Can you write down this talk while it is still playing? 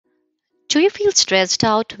Do you feel stressed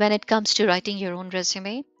out when it comes to writing your own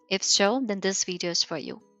resume? If so, then this video is for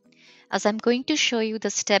you, as I'm going to show you the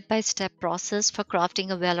step-by-step process for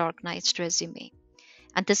crafting a well-organized resume.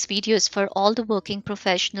 And this video is for all the working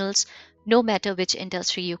professionals, no matter which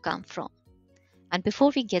industry you come from. And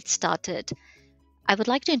before we get started, I would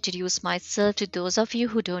like to introduce myself to those of you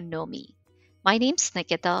who don't know me. My name's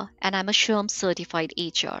Nikita, and I'm a SHRM certified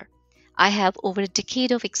HR. I have over a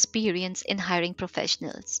decade of experience in hiring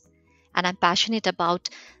professionals, and I'm passionate about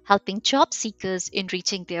helping job seekers in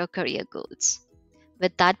reaching their career goals.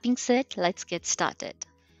 With that being said, let's get started.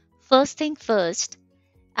 First thing first,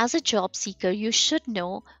 as a job seeker, you should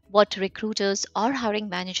know what recruiters or hiring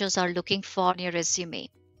managers are looking for in your resume.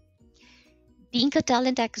 Being a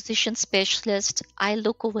talent acquisition specialist, I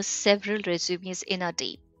look over several resumes in a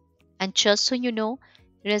day. And just so you know,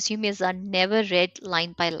 resumes are never read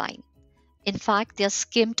line by line. In fact, they are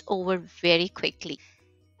skimmed over very quickly.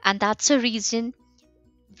 And that's a reason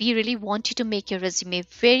we really want you to make your resume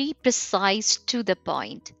very precise to the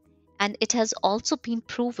point. And it has also been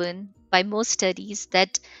proven by most studies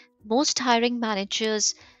that most hiring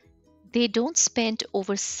managers, they don't spend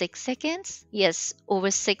over 6 seconds, yes, over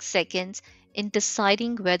 6 seconds in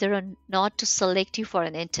deciding whether or not to select you for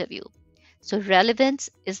an interview. So relevance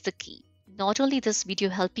is the key. Not only this video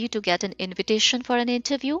help you to get an invitation for an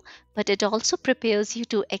interview, but it also prepares you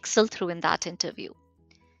to excel through in that interview.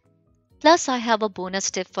 Plus, I have a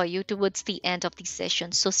bonus tip for you towards the end of the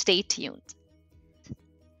session, so stay tuned.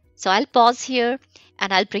 So I'll pause here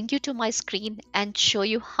and I'll bring you to my screen and show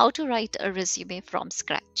you how to write a resume from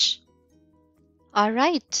scratch. All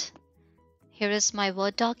right, here is my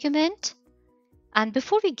Word document. And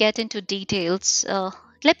before we get into details,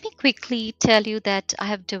 let me quickly tell you that I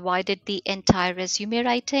have divided the entire resume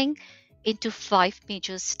writing into 5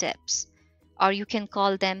 major steps, or you can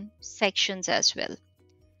call them sections as well.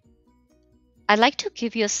 I'd like to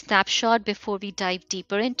give you a snapshot before we dive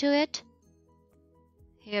deeper into it.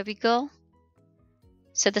 Here we go.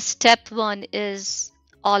 So the step 1 is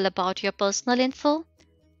all about your personal info.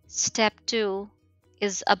 Step 2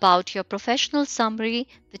 is about your professional summary,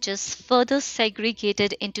 which is further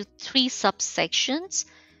segregated into 3 subsections.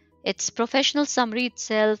 It's professional summary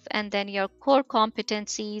itself, and then your core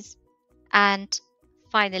competencies, and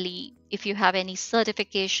finally, if you have any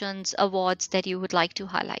certifications, awards that you would like to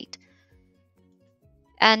highlight.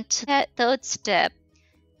 And the third step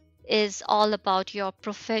is all about your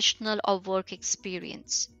professional or work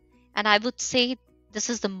experience. And I would say this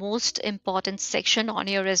is the most important section on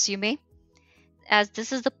your resume, as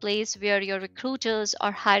this is the place where your recruiters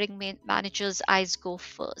or hiring managers' eyes go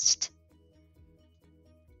first.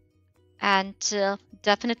 And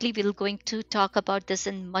definitely we're going to talk about this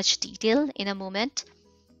in much detail in a moment.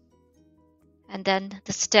 And then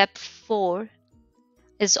the step 4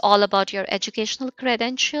 is all about your educational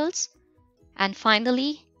credentials. And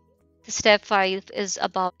finally, the step 5 is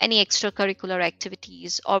about any extracurricular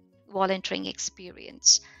activities or volunteering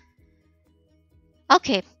experience.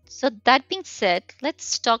 Okay, so that being said,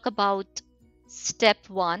 let's talk about step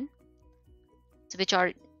 1, which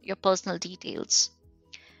are your personal details.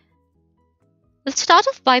 We'll start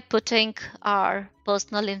off by putting our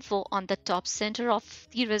personal info on the top center of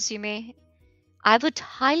the resume. I would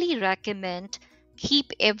highly recommend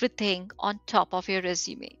keep everything on top of your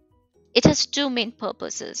resume. It has 2 main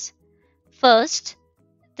purposes. First,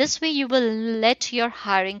 this way you will let your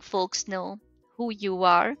hiring folks know who you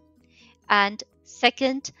are. And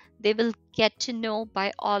second, they will get to know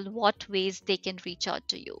by all what ways they can reach out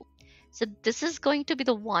to you. So this is going to be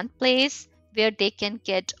the one place where they can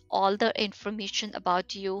get all the information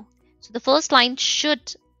about you. So the first line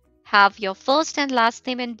should have your first and last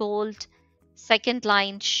name in bold. Second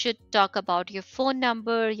line should talk about your phone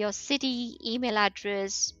number, your city, email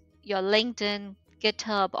address, your LinkedIn,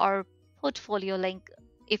 GitHub, or portfolio link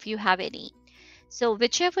if you have any. So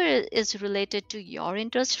whichever is related to your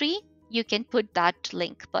industry, you can put that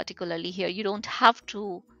link particularly here. You don't have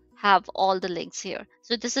to have all the links here.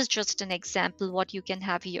 So this is just an example what you can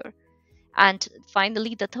have here. And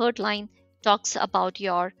finally, the third line talks about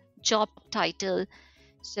your job title.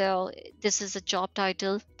 So this is a job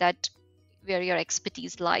title that where your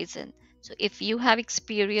expertise lies in. So if you have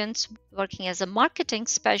experience working as a marketing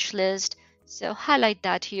specialist, so highlight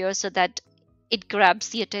that here so that it grabs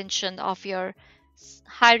the attention of your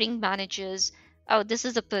hiring managers. Oh, this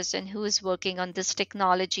is a person who is working on this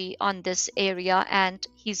technology on this area and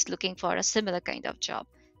he's looking for a similar kind of job.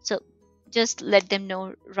 So just let them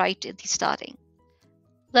know right at the starting.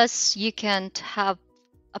 Plus, you can have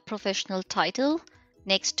a professional title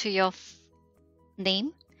next to your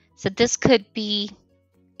name. So this could be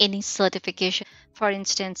any certification. For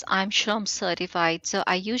instance, I'm SHRM certified, so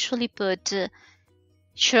I usually put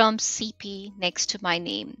SHRM CP next to my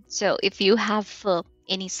name. So if you have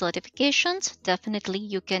any certifications, definitely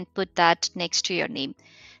you can put that next to your name.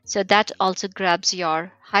 So that also grabs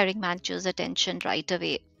your hiring manager's attention right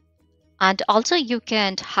away. And also, you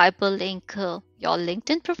can hyperlink your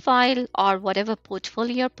LinkedIn profile or whatever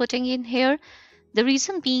portfolio you're putting in here. The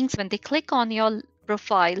reason being, when they click on your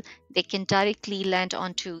profile, they can directly land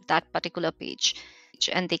onto that particular page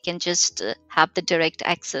and they can just have the direct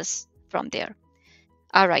access from there.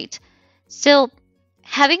 All right. So,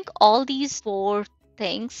 having all these four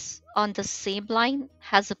things on the same line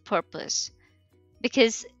has a purpose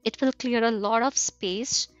because it will clear a lot of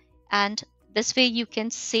space, and this way you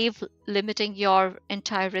can save limiting your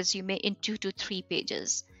entire resume in 2 to 3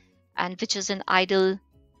 pages, and which is an ideal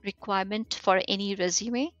requirement for any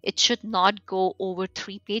resume. It should not go over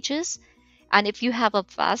 3 pages. And if you have a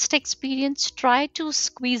vast experience, try to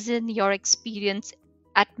squeeze in your experience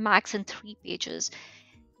at max in 3 pages.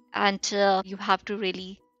 And you have to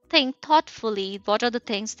really think thoughtfully what are the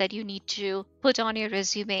things that you need to put on your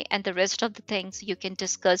resume, and the rest of the things you can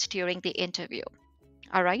discuss during the interview.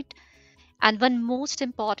 All right. And one most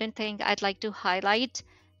important thing I'd like to highlight,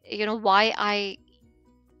 why I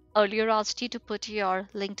earlier asked you to put your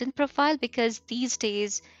LinkedIn profile, because these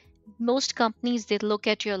days most companies, they look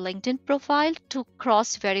at your LinkedIn profile to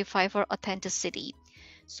cross verify for authenticity.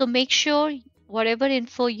 So make sure whatever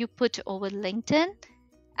info you put over LinkedIn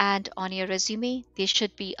and on your resume, they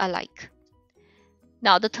should be alike.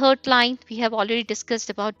 Now, the third line, we have already discussed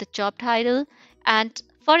about the job title. And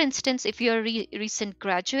for instance, if you're a recent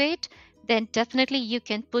graduate, then definitely you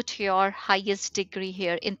can put your highest degree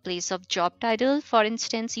here in place of job title. For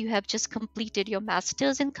instance, you have just completed your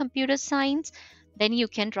master's in computer science, then you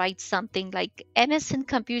can write something like MS in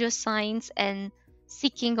computer science and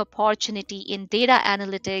seeking opportunity in data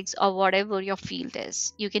analytics or whatever your field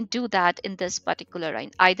is. You can do that in this particular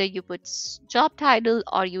line. Either you put job title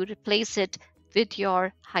or you replace it with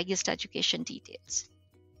your highest education details.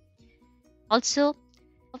 Also,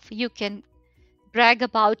 you can brag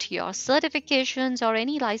about your certifications or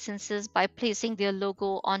any licenses by placing their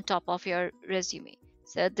logo on top of your resume.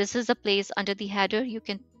 So this is a place under the header you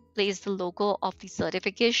can place the logo of the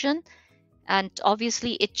certification, and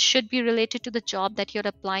obviously it should be related to the job that you're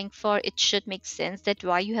applying for. It should make sense that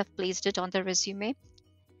why you have placed it on the resume.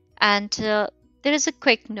 And there is a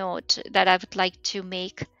quick note that I would like to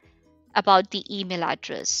make about the email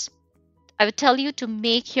address. I would tell you to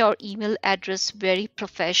make your email address very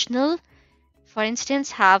professional. For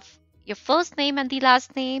instance, have your first name and the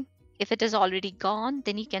last name. If it is already gone,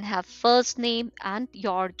 then you can have first name and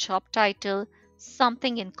your job title,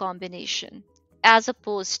 something in combination, as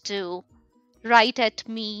opposed to write at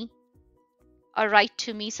me or write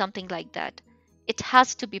to me, something like that. It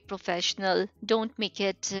has to be professional. Don't make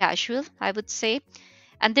it casual, I would say.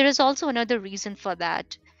 And there is also another reason for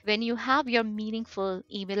that. When you have your meaningful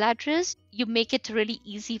email address, you make it really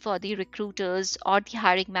easy for the recruiters or the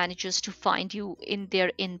hiring managers to find you in their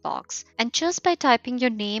inbox. And just by typing your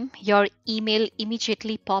name, your email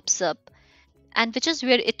immediately pops up, and which is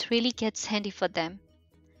where it really gets handy for them.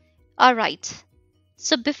 All right.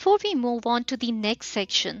 So before we move on to the next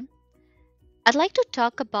section, I'd like to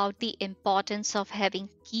talk about the importance of having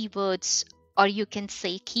keywords, or you can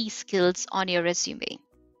say key skills, on your resume.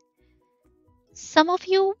 Some of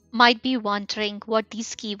you might be wondering what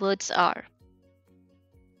these keywords are.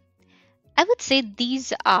 I would say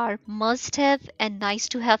these are must have and nice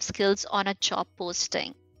to have skills on a job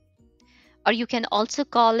posting, or you can also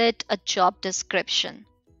call it a job description.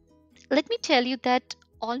 Let me tell you that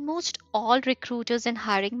almost all recruiters and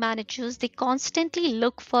hiring managers, they constantly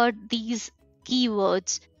look for these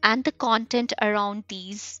keywords and the content around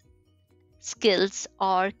these skills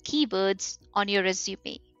or keywords on your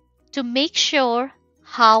resume to make sure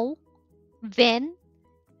how, when,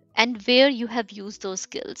 and where you have used those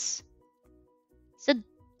skills. So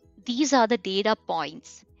these are the data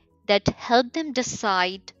points that help them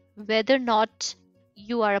decide whether or not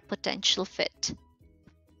you are a potential fit.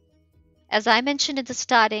 As I mentioned in the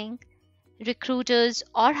starting, recruiters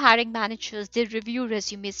or hiring managers, they review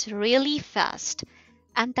resumes really fast.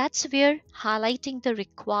 And that's where highlighting the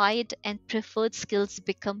required and preferred skills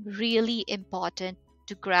become really important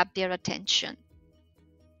to grab their attention.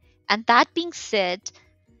 And that being said,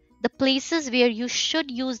 the places where you should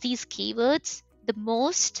use these keywords the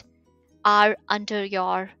most are under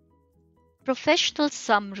your professional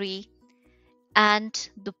summary and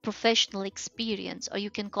the professional experience, or you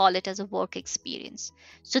can call it as a work experience.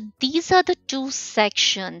 So these are the two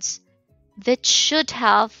sections which should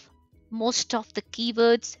have most of the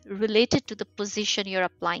keywords related to the position you're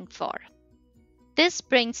applying for. This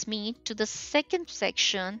brings me to the second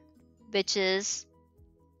section, which is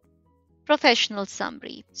professional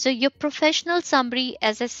summary. So your professional summary,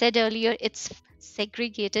 as I said earlier, it's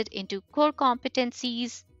segregated into core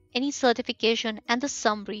competencies, any certification, and the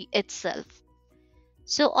summary itself.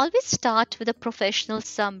 So always start with a professional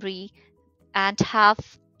summary and have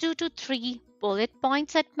 2 to 3 bullet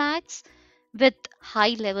points at max with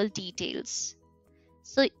high level details.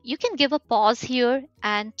 So you can give a pause here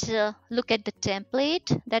and look at the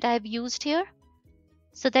template that I've used here,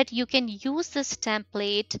 so that you can use this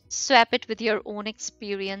template, swap it with your own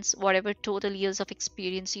experience, whatever total years of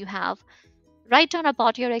experience you have. Write down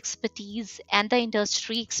about your expertise and the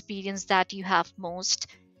industry experience that you have most,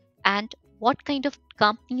 and what kind of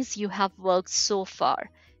companies you have worked so far,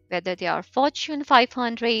 whether they are Fortune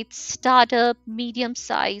 500, startup, medium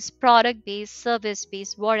size, product based, service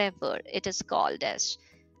based, whatever it is called as.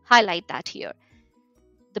 Highlight that here.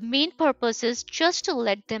 The main purpose is just to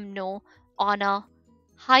let them know on a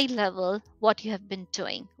high level what you have been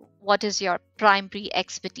doing, what is your primary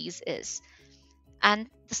expertise is. And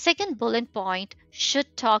the second bullet point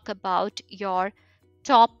should talk about your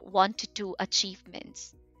top 1 to 2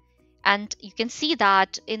 achievements. And you can see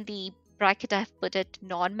that in the bracket I've put it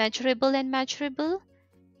non-measurable and measurable.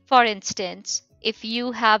 For instance, if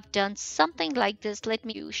you have done something like this, let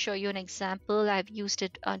me show you an example. I've used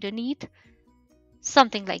it underneath.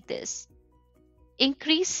 Something like this.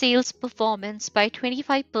 Increase sales performance by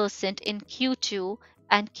 25% in Q2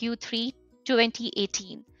 and Q3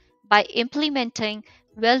 2018 by implementing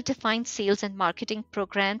well-defined sales and marketing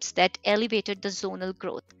programs that elevated the zonal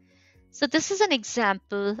growth. So this is an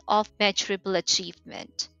example of measurable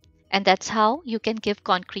achievement, and that's how you can give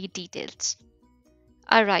concrete details.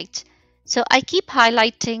 All right, so I keep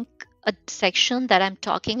highlighting a section that I'm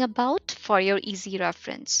talking about for your easy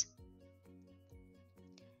reference.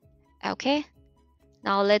 Okay,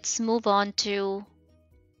 now let's move on to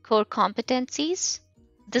core competencies.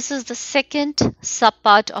 This is the second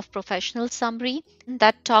subpart of professional summary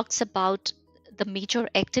that talks about the major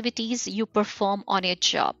activities you perform on your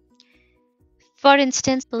job. For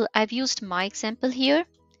instance, I've used my example here.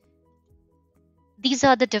 These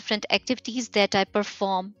are the different activities that I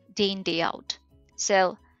perform day in, day out.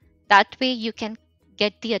 So that way you can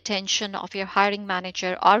get the attention of your hiring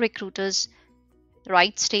manager or recruiters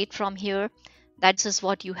right straight from here. That is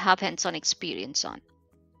what you have hands-on experience on.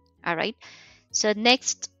 All right. So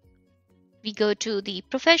next we go to the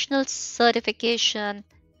professional certification,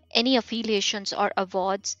 any affiliations or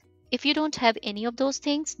awards. If you don't have any of those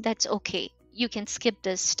things, that's okay. You can skip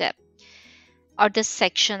this step or this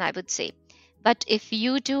section, I would say. But if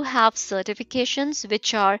you do have certifications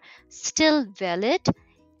which are still valid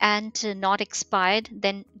and not expired,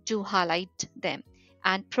 then do highlight them.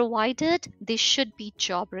 And provided they should be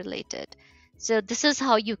job related. So this is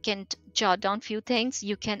how you can jot down few things.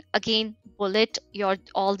 You can again bullet your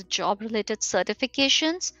all the job related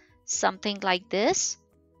certifications, something like this,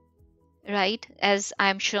 right? As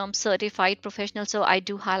I'm sure I'm certified professional, so I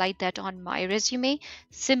do highlight that on my resume.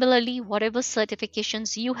 Similarly, whatever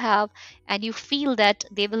certifications you have and you feel that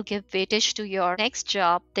they will give weightage to your next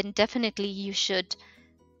job, then definitely you should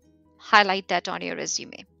highlight that on your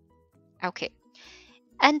resume. Okay.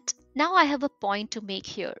 And now I have a point to make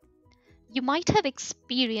here. You might have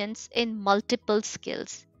experience in multiple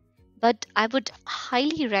skills, but I would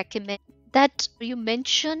highly recommend that you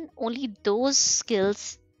mention only those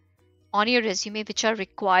skills on your resume which are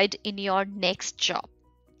required in your next job.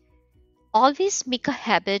 Always make a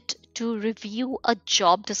habit to review a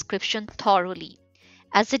job description thoroughly,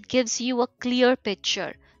 as it gives you a clear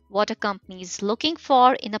picture what a company is looking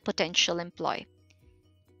for in a potential employee.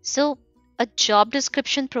 So a job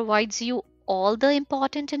description provides you all the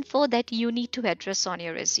important info that you need to address on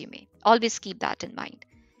your resume. Always keep that in mind.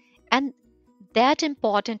 And that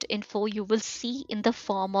important info you will see in the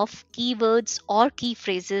form of keywords or key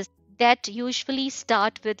phrases that usually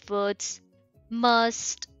start with words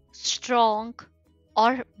must, strong,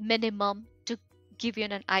 or minimum to give you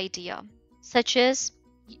an idea, such as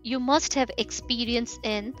you must have experience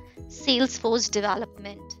in Salesforce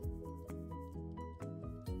development.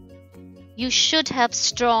 You should have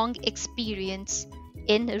strong experience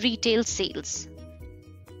in retail sales.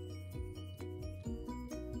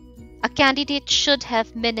 A candidate should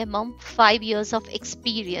have minimum 5 years of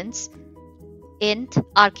experience in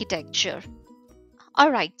architecture. All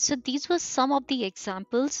right, so these were some of the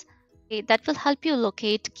examples that will help you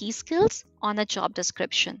locate key skills on a job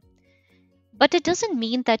description. But it doesn't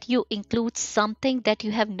mean that you include something that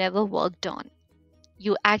you have never worked on.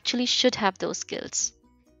 You actually should have those skills.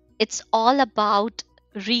 It's all about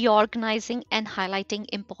reorganizing and highlighting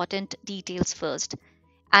important details first.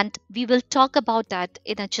 And we will talk about that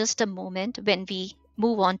in just a moment when we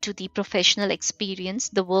move on to the professional experience,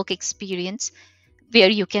 the work experience,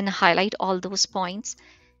 where you can highlight all those points.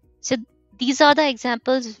 So these are the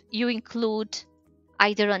examples you include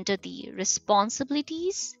either under the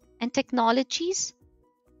responsibilities and technologies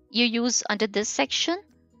you use under this section,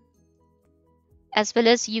 as well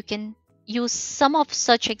as you can use some of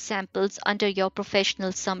such examples under your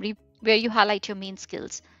professional summary where you highlight your main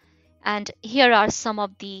skills. And here are some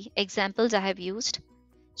of the examples I have used.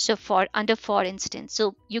 So for instance,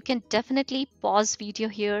 so you can definitely pause video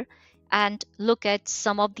here and look at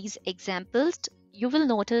some of these examples. You will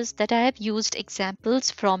notice that I have used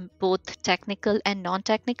examples from both technical and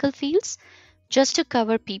non-technical fields just to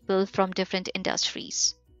cover people from different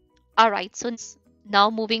industries. All right, so now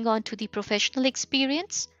moving on to the professional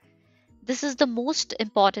experience. This is the most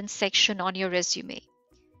important section on your resume.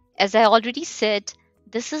 As I already said,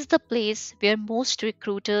 this is the place where most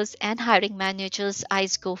recruiters and hiring managers'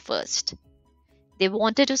 eyes go first. They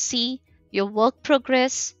wanted to see your work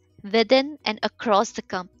progress within and across the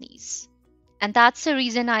companies. And that's the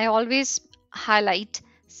reason I always highlight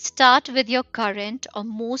start with your current or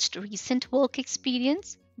most recent work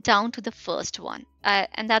experience down to the first one.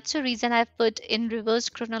 And that's the reason I've put in reverse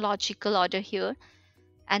chronological order here.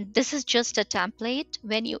 And this is just a template.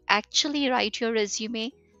 When you actually write your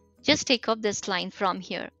resume, just take off this line from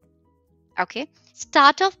here. Okay.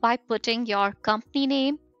 Start off by putting your company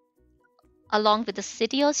name along with the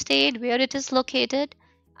city or state where it is located.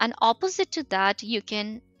 And opposite to that, you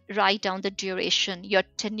can write down the duration, your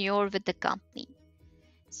tenure with the company.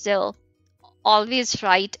 So always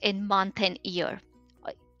write in month and year.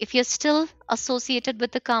 If you're still associated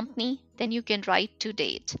with the company, then you can write to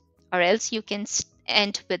date, or else you can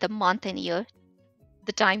end with a month and year,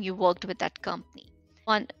 the time you worked with that company.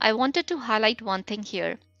 I wanted to highlight one thing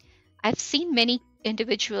here. I've seen many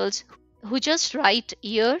individuals who just write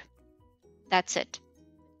year, that's it.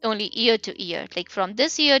 Only year to year. Like from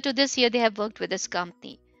this year to this year, they have worked with this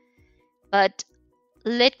company. But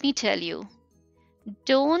let me tell you,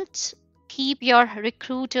 don't keep your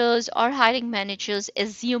recruiters or hiring managers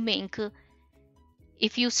assuming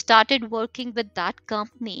if you started working with that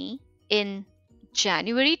company in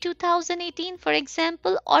January 2018, for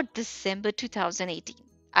example, or December 2018.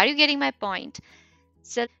 Are you getting my point?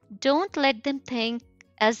 So don't let them think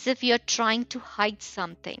as if you're trying to hide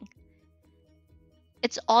something.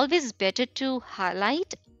 It's always better to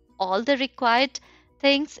highlight all the required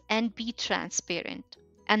things and be transparent.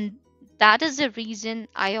 And that is the reason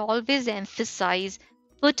I always emphasize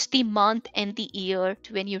put the month and the year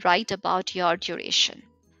when you write about your duration.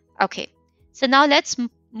 Okay, so now let's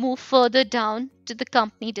move further down to the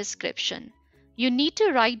company description. You need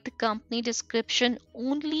to write the company description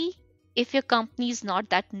only if your company is not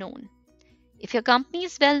that known. If your company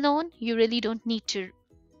is well known, you really don't need to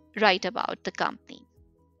write about the company.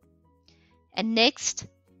 And next,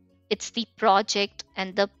 it's the project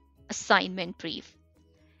and the assignment brief.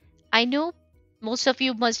 I know most of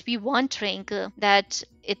you must be wondering that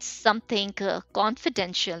it's something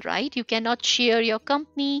confidential, right? You cannot share your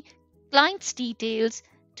company client's details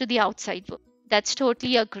to the outside world. That's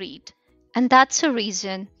totally agreed. And that's the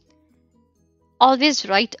reason always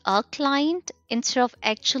write a client instead of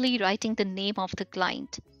actually writing the name of the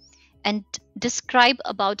client, and describe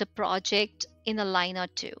about a project in a line or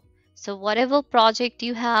two. So whatever project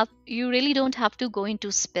you have, you really don't have to go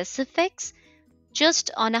into specifics. Just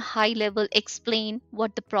on a high level, explain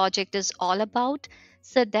what the project is all about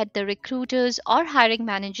so that the recruiters or hiring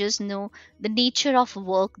managers know the nature of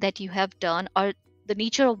work that you have done or the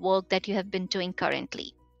nature of work that you have been doing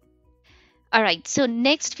currently. All right, so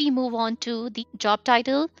next we move on to the job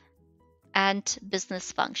title and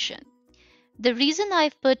business function. The reason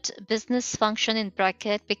I've put business function in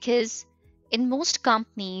bracket because in most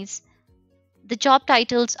companies, the job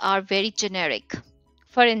titles are very generic.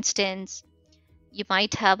 For instance, you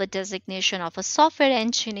might have a designation of a software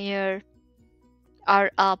engineer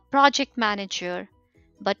or a project manager,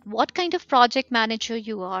 but what kind of project manager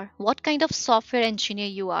you are, what kind of software engineer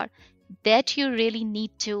you are, that you really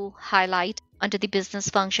need to highlight under the business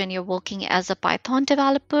function. You're working as a Python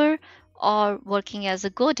developer or working as a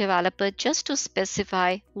Go developer, just to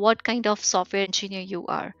specify what kind of software engineer you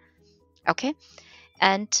are. Okay.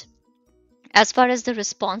 And as far as the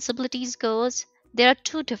responsibilities goes, there are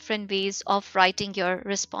two different ways of writing your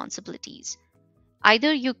responsibilities.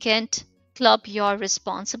 Either you can club your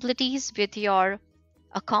responsibilities with your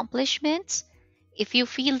accomplishments. If you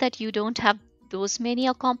feel that you don't have those many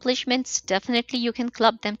accomplishments, definitely you can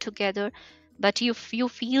club them together. but if you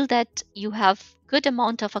feel that you have good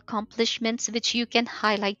amount of accomplishments which you can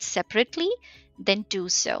highlight separately, then do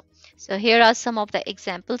so. So here are some of the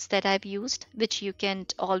examples that I've used, which you can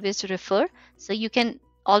always refer. So you can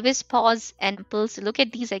always pause and look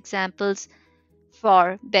at these examples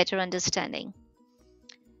for better understanding.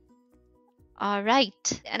 All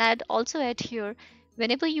right. And I'd also add here,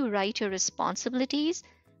 whenever you write your responsibilities,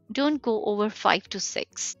 don't go over 5 to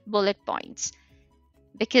 6 bullet points,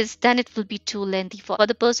 because then it will be too lengthy for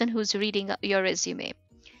the person who's reading your resume.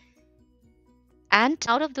 And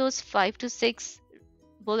out of those 5 to 6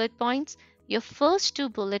 bullet points, your first 2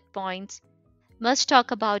 bullet points must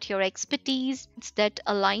talk about your expertise that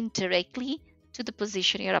align directly to the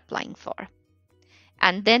position you're applying for.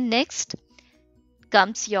 And then next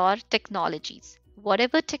comes your technologies.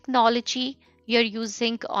 Whatever technology you're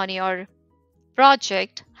using on your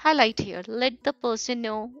project, highlight here. Let the person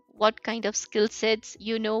know what kind of skill sets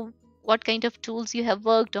you know, what kind of tools you have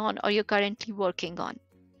worked on or you're currently working on.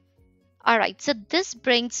 All right, so this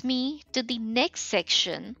brings me to the next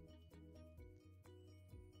section,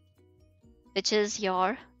 which is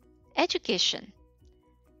your education.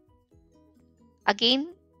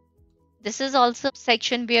 Again, this is also a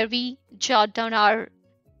section where we jot down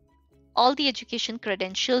all the education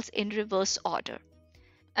credentials in reverse order.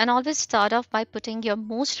 And always start off by putting your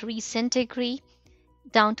most recent degree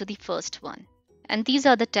down to the first one. And these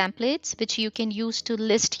are the templates which you can use to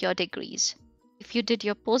list your degrees. If you did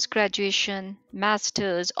your post-graduation,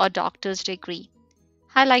 master's, or doctor's degree,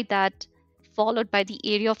 highlight that, followed by the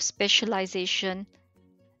area of specialization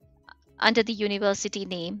under the university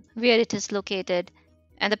name, where it is located,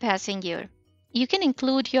 and the passing year. You can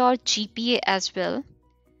include your GPA as well,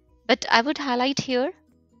 but I would highlight here,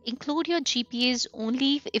 include your GPAs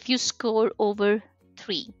only if you score over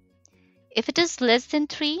 3. If it is less than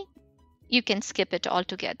 3, you can skip it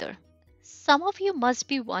altogether. Some of you must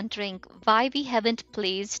be wondering why we haven't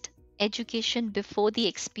placed education before the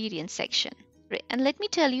experience section. And let me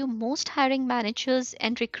tell you, most hiring managers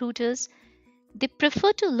and recruiters, they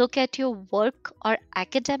prefer to look at your work or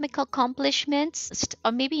academic accomplishments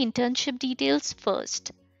or maybe internship details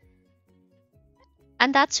first.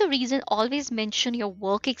 And that's the reason, always mention your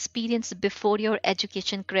work experience before your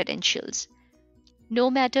education credentials, no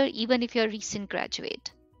matter even if you're a recent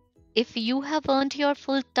graduate. If you have earned your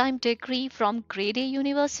full-time degree from grade A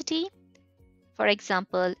university, for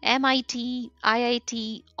example, MIT,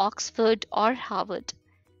 IIT, Oxford, or Harvard,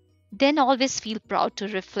 then always feel proud to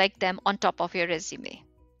reflect them on top of your resume,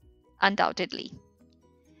 undoubtedly.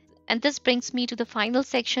 And this brings me to the final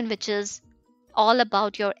section, which is all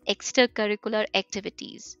about your extracurricular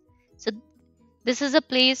activities. So this is a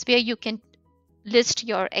place where you can list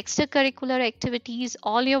your extracurricular activities,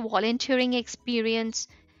 all your volunteering experience,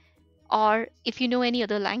 or if you know any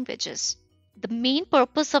other languages. The main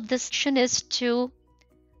purpose of this section is to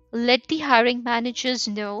let the hiring managers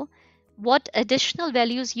know what additional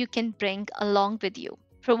values you can bring along with you,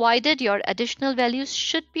 provided your additional values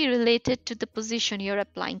should be related to the position you're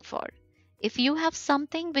applying for. If you have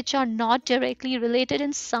something which are not directly related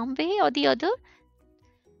in some way or the other,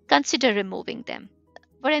 consider removing them.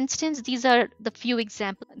 For instance, these are the few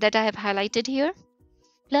examples that I have highlighted here.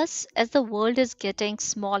 Plus, as the world is getting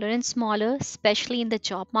smaller and smaller, especially in the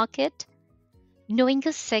job market, knowing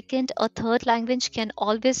a second or third language can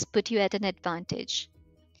always put you at an advantage.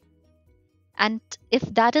 And if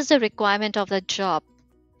that is a requirement of the job,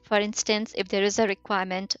 for instance, if there is a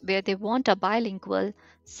requirement where they want a bilingual,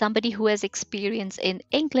 somebody who has experience in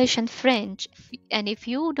English and French, and if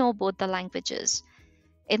you know both the languages,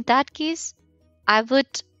 in that case, I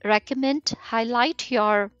would recommend highlight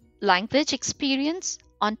your language experience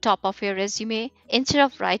on top of your resume instead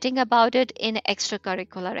of writing about it in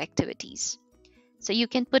extracurricular activities. So you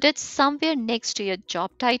can put it somewhere next to your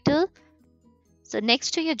job title. So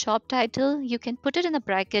next to your job title, you can put it in a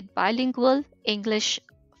bracket bilingual, English,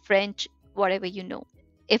 French, whatever you know,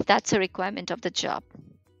 if that's a requirement of the job.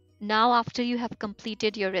 Now, after you have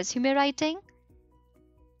completed your resume writing,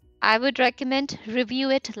 I would recommend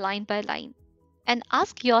review it line by line and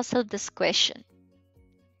ask yourself this question.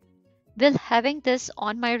 Will having this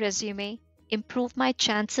on my resume improve my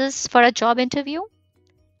chances for a job interview?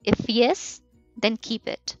 If yes, then keep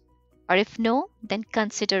it. Or if no, then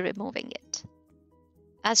consider removing it.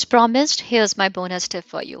 As promised, here's my bonus tip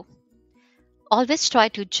for you. Always try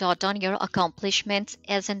to jot down your accomplishments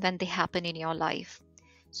as and when they happen in your life.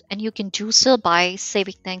 And you can do so by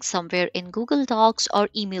saving them somewhere in Google Docs or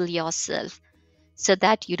email yourself so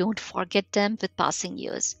that you don't forget them with passing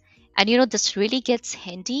years. And this really gets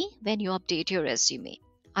handy when you update your resume.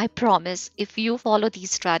 I promise if you follow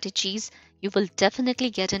these strategies, You will definitely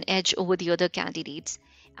get an edge over the other candidates,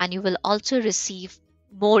 and you will also receive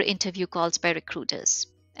more interview calls by recruiters.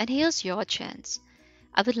 And here's your chance.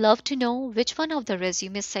 I would love to know which one of the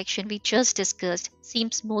resume section we just discussed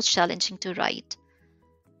seems most challenging to write.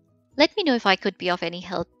 Let me know if I could be of any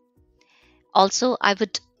help. Also, I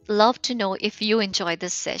would love to know if you enjoyed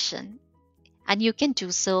this session, and you can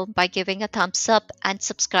do so by giving a thumbs up and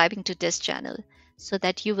subscribing to this channel so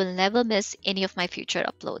that you will never miss any of my future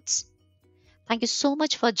uploads. Thank you so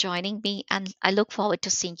much for joining me, and I look forward to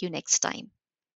seeing you next time.